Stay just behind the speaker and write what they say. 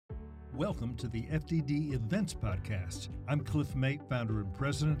Welcome to the FDD Events Podcast. I'm Cliff Mate, founder and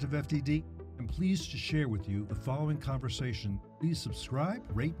president of FDD. I'm pleased to share with you the following conversation. Please subscribe,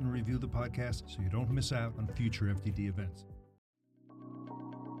 rate, and review the podcast so you don't miss out on future FDD events.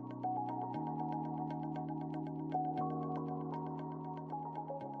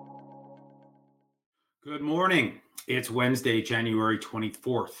 Good morning. It's Wednesday, January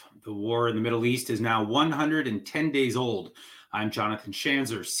 24th. The war in the Middle East is now 110 days old. I'm Jonathan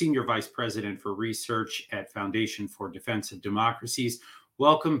Schanzer, Senior Vice President for Research at Foundation for Defense of Democracies.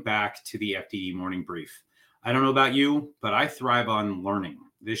 Welcome back to the FDD Morning Brief. I don't know about you, but I thrive on learning.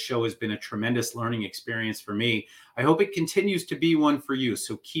 This show has been a tremendous learning experience for me. I hope it continues to be one for you.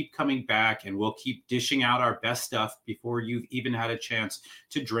 So keep coming back and we'll keep dishing out our best stuff before you've even had a chance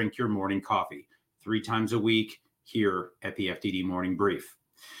to drink your morning coffee. 3 times a week here at the FDD Morning Brief.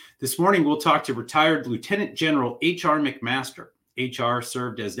 This morning, we'll talk to retired Lieutenant General H.R. McMaster. H.R.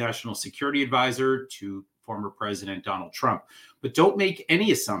 served as National Security Advisor to former President Donald Trump. But don't make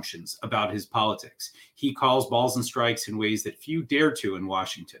any assumptions about his politics. He calls balls and strikes in ways that few dare to in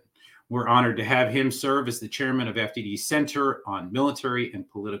Washington. We're honored to have him serve as the chairman of FDD's Center on Military and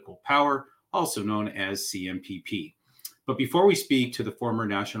Political Power, also known as CMPP. But before we speak to the former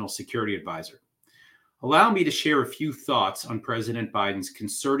National Security Advisor, allow me to share a few thoughts on President Biden's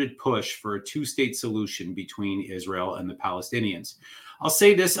concerted push for a two-state solution between Israel and the Palestinians. I'll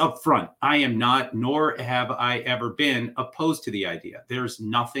say this up front. I am not, nor have I ever been, opposed to the idea. There's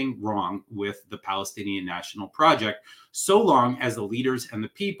nothing wrong with the Palestinian National Project, so long as the leaders and the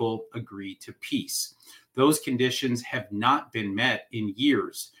people agree to peace. Those conditions have not been met in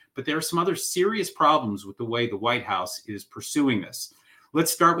years, but there are some other serious problems with the way the White House is pursuing this.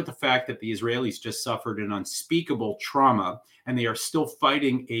 Let's start with the fact that the Israelis just suffered an unspeakable trauma, and they are still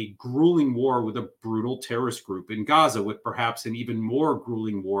fighting a grueling war with a brutal terrorist group in Gaza, with perhaps an even more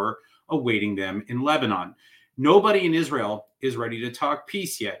grueling war awaiting them in Lebanon. Nobody in Israel is ready to talk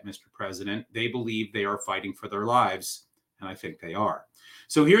peace yet, Mr. President. They believe they are fighting for their lives, and I think they are.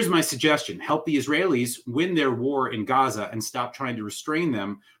 So here's my suggestion. Help the Israelis win their war in Gaza and stop trying to restrain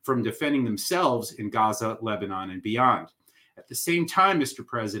them from defending themselves in Gaza, Lebanon, and beyond. At the same time, Mr.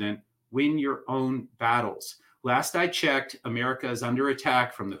 President, win your own battles. Last I checked, America is under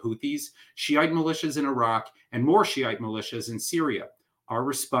attack from the Houthis, Shiite militias in Iraq, and more Shiite militias in Syria. Our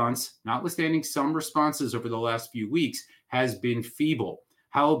response, notwithstanding some responses over the last few weeks, has been feeble.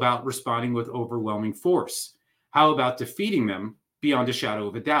 How about responding with overwhelming force? How about defeating them beyond a shadow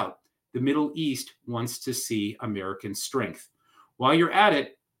of a doubt? The Middle East wants to see American strength. While you're at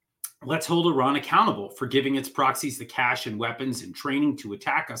it, let's hold Iran accountable for giving its proxies the cash and weapons and training to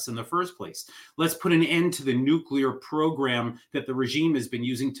attack us in the first place. Let's put an end to the nuclear program that the regime has been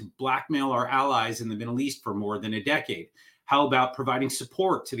using to blackmail our allies in the Middle East for more than a decade. How about providing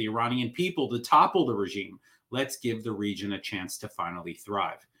support to the Iranian people to topple the regime? Let's give the region a chance to finally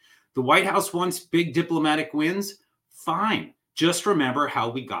thrive. The White House wants big diplomatic wins? Fine. Just remember how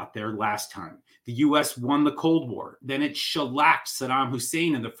we got there last time. The U.S. won the Cold War. Then it shellacked Saddam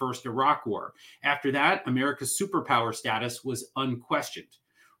Hussein in the first Iraq War. After that, America's superpower status was unquestioned.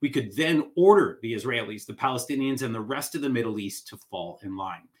 We could then order the Israelis, the Palestinians, and the rest of the Middle East to fall in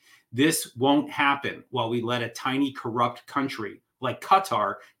line. This won't happen while we let a tiny corrupt country like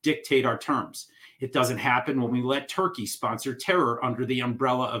Qatar dictate our terms. It doesn't happen when we let Turkey sponsor terror under the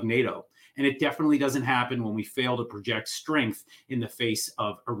umbrella of NATO. And it definitely doesn't happen when we fail to project strength in the face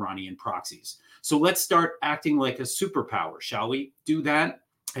of Iranian proxies. So let's start acting like a superpower, shall we? Do that,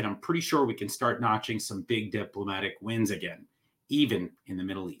 and I'm pretty sure we can start notching some big diplomatic wins again, even in the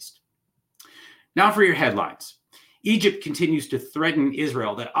Middle East. Now for your headlines. Egypt continues to threaten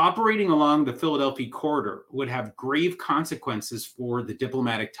Israel that operating along the Philadelphia corridor would have grave consequences for the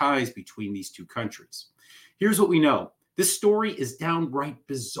diplomatic ties between these two countries. Here's what we know. This story is downright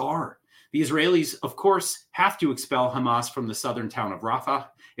bizarre. The Israelis, of course, have to expel Hamas from the southern town of Rafah.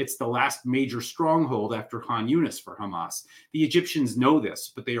 It's the last major stronghold after Khan Yunis for Hamas. The Egyptians know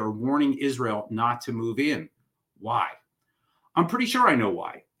this, but they are warning Israel not to move in. Why? I'm pretty sure I know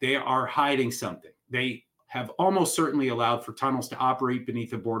why. They are hiding something. They have almost certainly allowed for tunnels to operate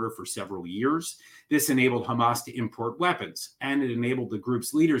beneath the border for several years. This enabled Hamas to import weapons, and it enabled the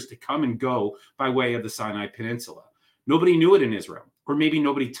group's leaders to come and go by way of the Sinai Peninsula. Nobody knew it in Israel, or maybe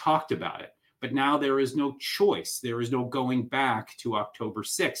nobody talked about it. But now there is no choice. There is no going back to October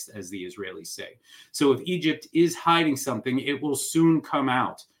 6th, as the Israelis say. So if Egypt is hiding something, it will soon come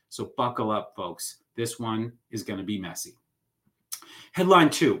out. So buckle up, folks. This one is going to be messy.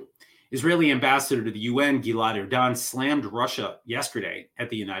 Headline 2. Israeli ambassador to the UN, Gilad Erdan, slammed Russia yesterday at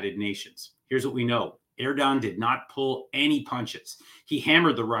the United Nations. Here's what we know. Erdogan did not pull any punches. He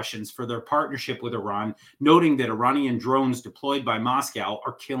hammered the Russians for their partnership with Iran, noting that Iranian drones deployed by Moscow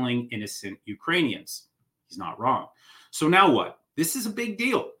are killing innocent Ukrainians. He's not wrong. So now what? This is a big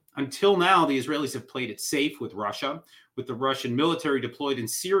deal. Until now, the Israelis have played it safe with Russia. With the Russian military deployed in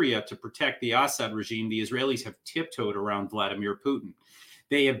Syria to protect the Assad regime, the Israelis have tiptoed around Vladimir Putin.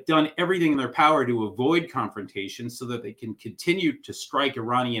 They have done everything in their power to avoid confrontation so that they can continue to strike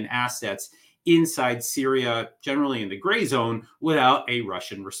Iranian assets inside Syria, generally in the gray zone, without a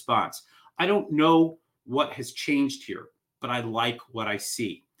Russian response. I don't know what has changed here, but I like what I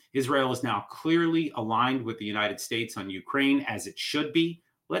see. Israel is now clearly aligned with the United States on Ukraine, as it should be.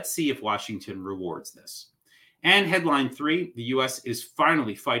 Let's see if Washington rewards this. And headline 3, the U.S. is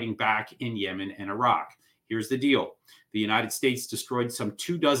finally fighting back in Yemen and Iraq. Here's the deal. The United States destroyed some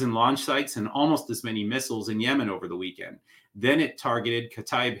 24 launch sites and almost as many missiles in Yemen over the weekend. Then it targeted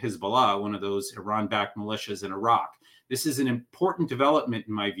Kataib Hezbollah, one of those Iran-backed militias in Iraq. This is an important development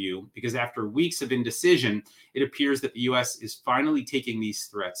in my view, because after weeks of indecision, it appears that the U.S. is finally taking these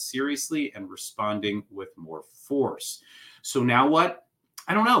threats seriously and responding with more force. So now what?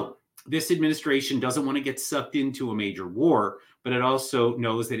 I don't know. This administration doesn't want to get sucked into a major war, but it also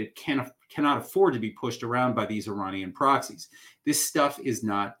knows that it cannot afford to be pushed around by these Iranian proxies. This stuff is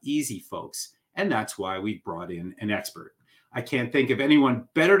not easy, folks, and that's why we brought in an expert. I can't think of anyone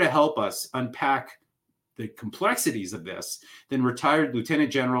better to help us unpack the complexities of this than retired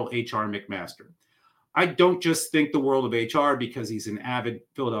Lieutenant General H.R. McMaster. I don't just think the world of HR because he's an avid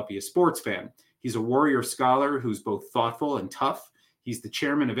Philadelphia sports fan. He's a warrior scholar who's both thoughtful and tough. He's the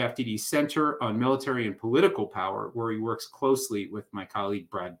chairman of FDD's Center on Military and Political Power, where he works closely with my colleague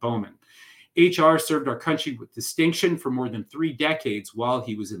Brad Bowman. HR served our country with distinction for more than 3 decades while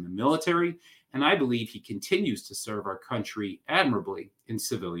he was in the military, and I believe he continues to serve our country admirably in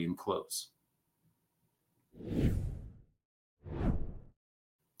civilian clothes.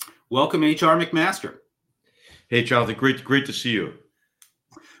 Welcome, HR McMaster. Hey, Jonathan, great to see you.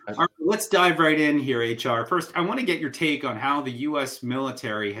 All right, let's dive right in here, HR. First, I want to get your take on how the U.S.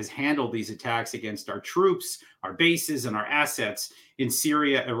 military has handled these attacks against our troops, our bases, and our assets in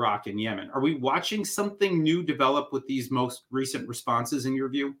Syria, Iraq, and Yemen. Are we watching something new develop with these most recent responses, in your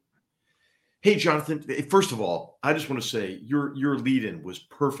view? Hey, Jonathan, first of all, I just want to say your lead-in was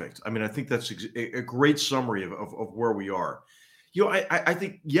perfect. I mean, I think that's a great summary of where we are. You know, I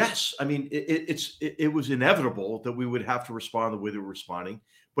think, yes, I mean, it was inevitable that we would have to respond the way that we're responding.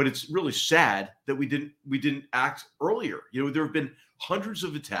 But it's really sad that we didn't act earlier. You know, there have been hundreds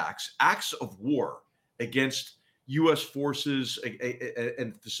of attacks, acts of war against U.S. forces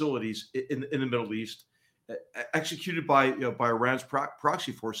and facilities in the Middle East, executed by Iran's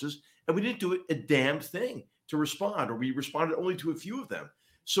proxy forces, and we didn't do a damn thing to respond, or we responded only to a few of them.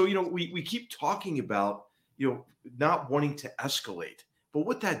 So we keep talking about not wanting to escalate, but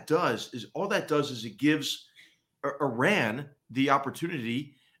what that does is it gives Iran the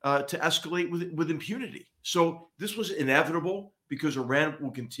opportunity to escalate with impunity. So this was inevitable because Iran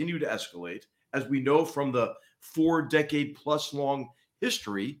will continue to escalate, as we know from the 4-decade-plus long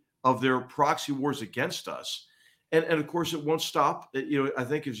history of their proxy wars against us. And of course, it won't stop, I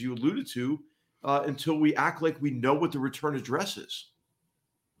think, as you alluded to, until we act like we know what the return address is.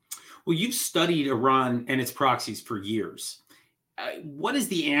 Well, you've studied Iran and its proxies for years. What is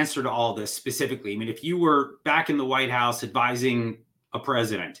the answer to all this specifically? I mean, if you were back in the White House advising a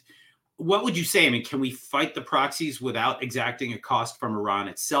president, what would you say? I mean, can we fight the proxies without exacting a cost from Iran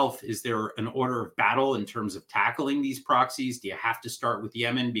itself? Is there an order of battle in terms of tackling these proxies? Do you have to start with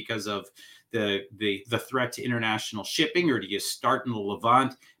Yemen because of the threat to international shipping, or do you start in the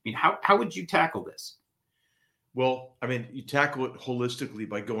Levant? I mean, how would you tackle this? Well, I mean, you tackle it holistically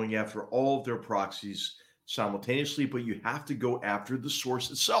by going after all of their proxies simultaneously, but you have to go after the source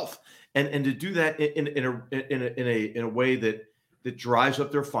itself, and to do that in a way that drives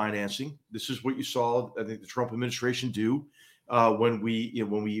up their financing. This is what you saw, I think, the Trump administration do when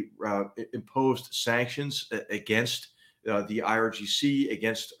we imposed sanctions against the IRGC,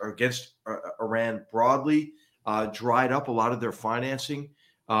 against Iran broadly, dried up a lot of their financing,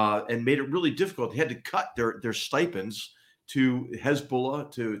 and made it really difficult. They had to cut their stipends to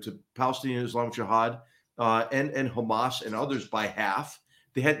Hezbollah, to Palestinian Islamic Jihad, and Hamas and others by half.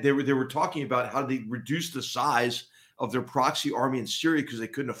 They were talking about how they reduced the size of their proxy army in Syria because they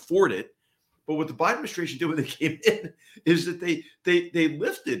couldn't afford it. But what the Biden administration did when they came in is that they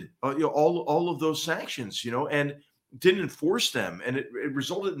lifted all of those sanctions, and didn't enforce them, and it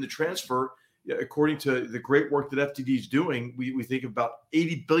resulted in the transfer, according to the great work that FDD is doing. We think about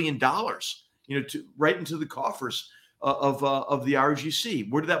 $80 billion, right into the coffers of the IRGC.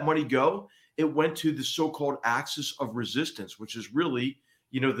 Where did that money go? it went to the so-called axis of resistance, which is really,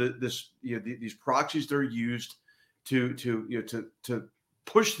 these proxies that are used to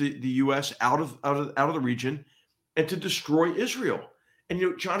push the U.S. out of the region and to destroy Israel.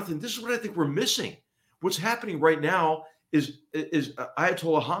 And Jonathan, this is what I think we're missing. What's happening right now is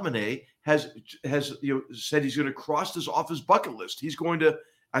Ayatollah Khamenei has said he's going to cross this off his bucket list. He's going to,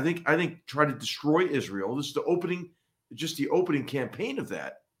 I think, try to destroy Israel. This is the opening campaign of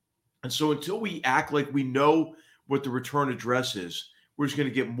that. And so until we act like we know what the return address is, we're just going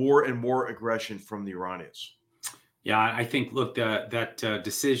to get more and more aggression from the Iranians. Yeah, I think, look, that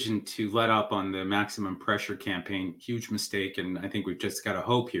decision to let up on the maximum pressure campaign, huge mistake. And I think we've just got to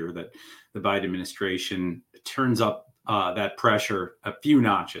hope here that the Biden administration turns up that pressure a few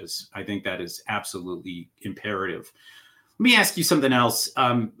notches. I think that is absolutely imperative. Let me ask you something else.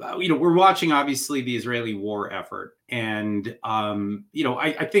 We're watching, obviously, the Israeli war effort. And,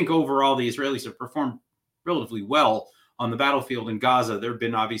 I think overall the Israelis have performed relatively well on the battlefield in Gaza. There have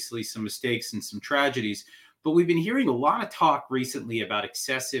been obviously some mistakes and some tragedies. But we've been hearing a lot of talk recently about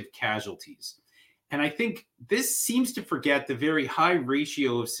excessive casualties. And I think this seems to forget the very high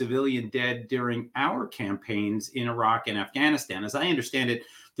ratio of civilian dead during our campaigns in Iraq and Afghanistan. As I understand it,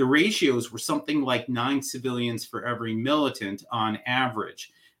 the ratios were something like 9 civilians for every militant on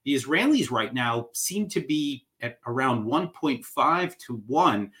average. The Israelis right now seem to be at around 1.5 to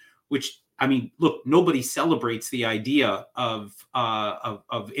 1, which, I mean, look, nobody celebrates the idea of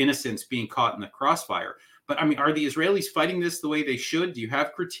innocents being caught in the crossfire. But I mean, are the Israelis fighting this the way they should? Do you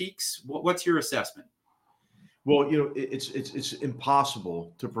have critiques? What's your assessment? Well, it's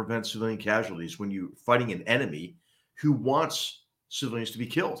impossible to prevent civilian casualties when you're fighting an enemy who wants civilians to be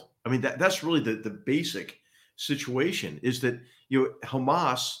killed. I mean, that's really the basic situation, is that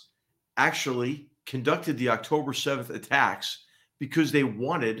Hamas actually conducted the October 7th attacks because they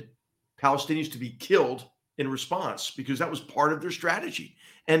wanted Palestinians to be killed in response, because that was part of their strategy.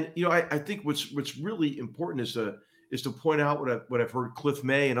 And I think what's really important is to point out what I've heard Cliff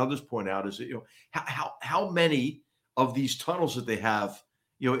May and others point out, is that how many of these tunnels that they have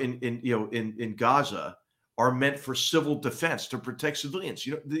in Gaza are meant for civil defense, to protect civilians.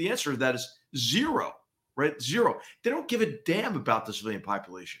 The answer to that is zero, right? Zero. They don't give a damn about the civilian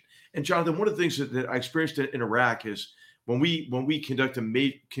population. And Jonathan, one of the things that I experienced in Iraq is when we conducted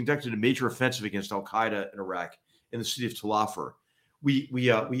a major offensive against Al Qaeda in Iraq in the city of Tel Afar, we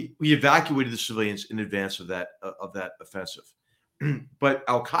evacuated the civilians in advance of that offensive. But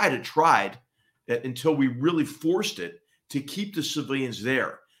Al Qaeda tried, until we really forced it, to keep the civilians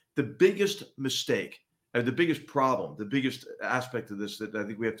there. The biggest mistake, the biggest problem, the biggest aspect of this that I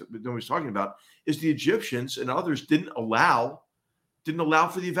think nobody's talking about, is the Egyptians and others didn't allow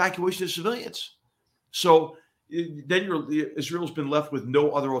for the evacuation of civilians. So then Israel's been left with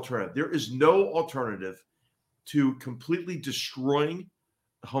no other alternative. There is no alternative to completely destroying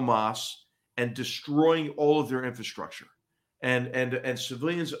Hamas and destroying all of their infrastructure. And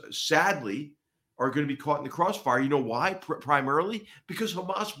civilians, sadly, are going to be caught in the crossfire. You know why? Primarily because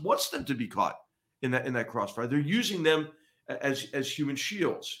Hamas wants them to be caught in that crossfire. They're using them as human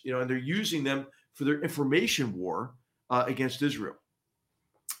shields, and they're using them for their information war against Israel.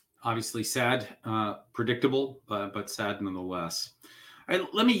 Obviously sad, predictable, but sad nonetheless. All right,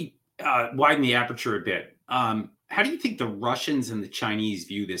 let me widen the aperture a bit. How do you think the Russians and the Chinese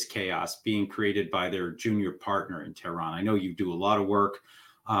view this chaos being created by their junior partner in Tehran? I know you do a lot of work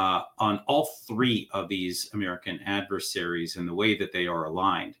on all three of these American adversaries and the way that they are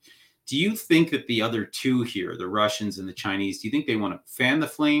aligned. Do you think that the other two here, the Russians and the Chinese, do you think they want to fan the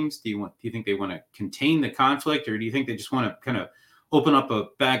flames? Do you think they want to contain the conflict, or do you think they just want to kind of open up a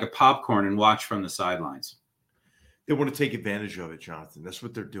bag of popcorn and watch from the sidelines? They want to take advantage of it, Jonathan. That's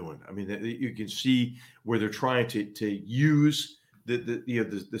what they're doing. I mean, you can see where they're trying to use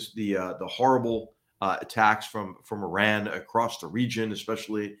the horrible attacks from Iran across the region,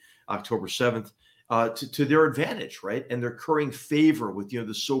 especially October 7th, to their advantage, right? And they're currying favor with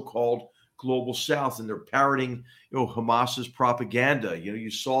the so-called global South, and they're parroting Hamas's propaganda. You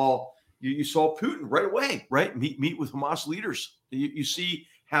saw Putin right away, right? Meet with Hamas leaders. You see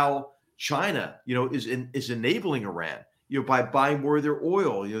how China, is enabling Iran, by buying more of their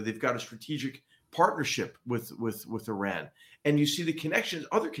oil. They've got a strategic partnership with Iran, and you see the connections,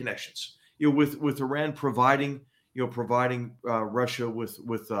 other connections, with Iran providing Russia with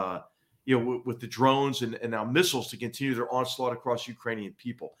the drones and now missiles to continue their onslaught across Ukrainian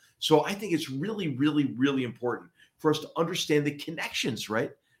people. So I think it's really, really, really important for us to understand the connections,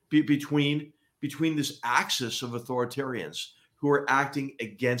 right, between this axis of authoritarians who are acting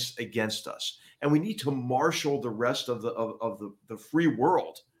against us, and we need to marshal the rest of the free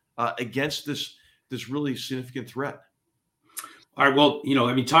world against this really significant threat. All right. Well,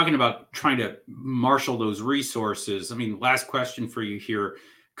 talking about trying to marshal those resources. Last question for you here.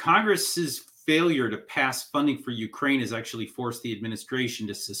 Congress's failure to pass funding for Ukraine has actually forced the administration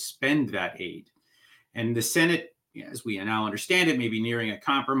to suspend that aid. And the Senate, as we now understand it, may be nearing a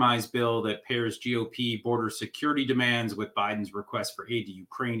compromise bill that pairs GOP border security demands with Biden's request for aid to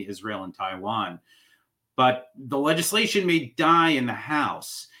Ukraine, Israel, and Taiwan. But the legislation may die in the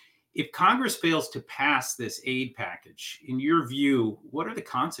House. If Congress fails to pass this aid package, in your view, what are the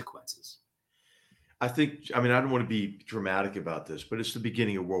consequences? I don't want to be dramatic about this, but it's the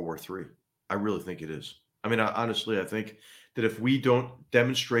beginning of World War III. I really think it is. Honestly, I think that if we don't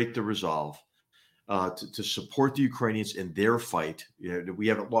demonstrate the resolve to support the Ukrainians in their fight, we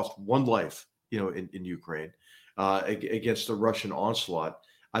haven't lost one life, in Ukraine against the Russian onslaught.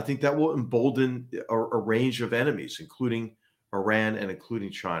 I think that will embolden a range of enemies, including Iran and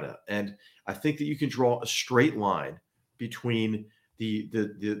including China. And I think that you can draw a straight line between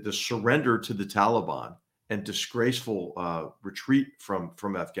the surrender to the Taliban and disgraceful retreat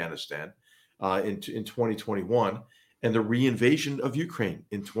from Afghanistan in 2021 and the reinvasion of Ukraine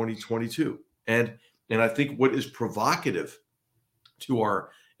in 2022. And I think what is provocative to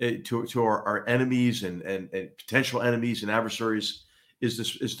our enemies and potential enemies and adversaries is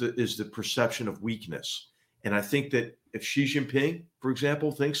the perception of weakness. And I think that if Xi Jinping, for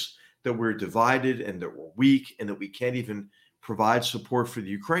example, thinks that we're divided and that we're weak and that we can't even provide support for the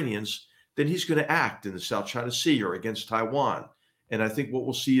Ukrainians, then he's going to act in the South China Sea or against Taiwan. And I think what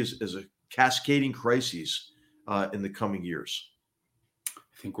we'll see is a cascading crises in the coming years.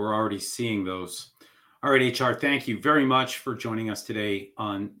 I think we're already seeing those. All right, HR, thank you very much for joining us today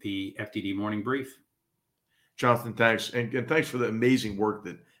on the FDD Morning Brief. Jonathan, thanks. And thanks for the amazing work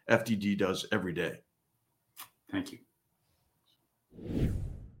that FDD does every day. Thank you.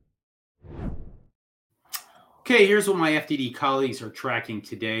 Okay, here's what my FDD colleagues are tracking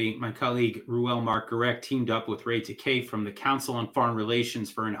today. My colleague Ruel Marc-Garec teamed up with Ray Takei from the Council on Foreign Relations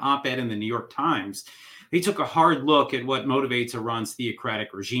for an op-ed in the New York Times. They took a hard look at what motivates Iran's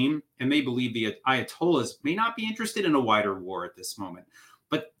theocratic regime, and they believe the Ayatollahs may not be interested in a wider war at this moment.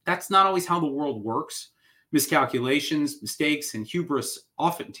 But that's not always how the world works. Miscalculations, mistakes, and hubris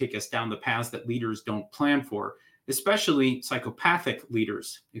often take us down the paths that leaders don't plan for, especially psychopathic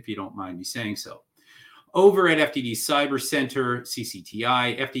leaders, if you don't mind me saying so. Over at FDD Cyber Center,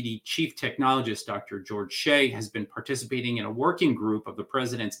 CCTI, FDD Chief Technologist Dr. George Shea has been participating in a working group of the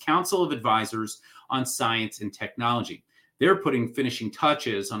President's Council of Advisors on Science and Technology. They're putting finishing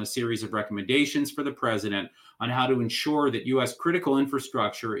touches on a series of recommendations for the President on how to ensure that U.S. critical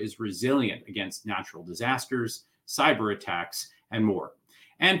infrastructure is resilient against natural disasters, cyber attacks, and more.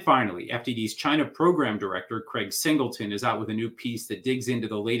 And finally, FDD's China Program Director, Craig Singleton, is out with a new piece that digs into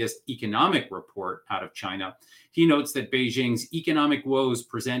the latest economic report out of China. He notes that Beijing's economic woes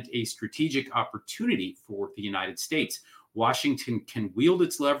present a strategic opportunity for the United States. Washington can wield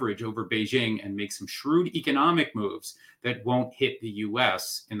its leverage over Beijing and make some shrewd economic moves that won't hit the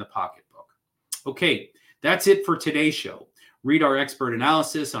U.S. in the pocketbook. Okay, that's it for today's show. Read our expert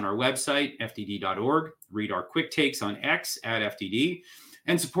analysis on our website, fdd.org. Read our quick takes on X at FDD.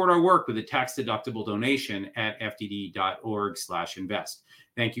 And support our work with a tax-deductible donation at fdd.org/invest.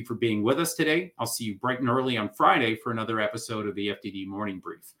 Thank you for being with us today. I'll see you bright and early on Friday for another episode of the FDD Morning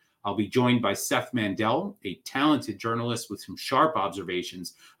Brief. I'll be joined by Seth Mandel, a talented journalist with some sharp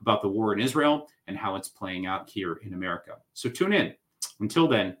observations about the war in Israel and how it's playing out here in America. So tune in. Until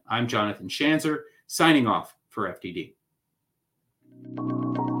then, I'm Jonathan Schanzer, signing off for FDD.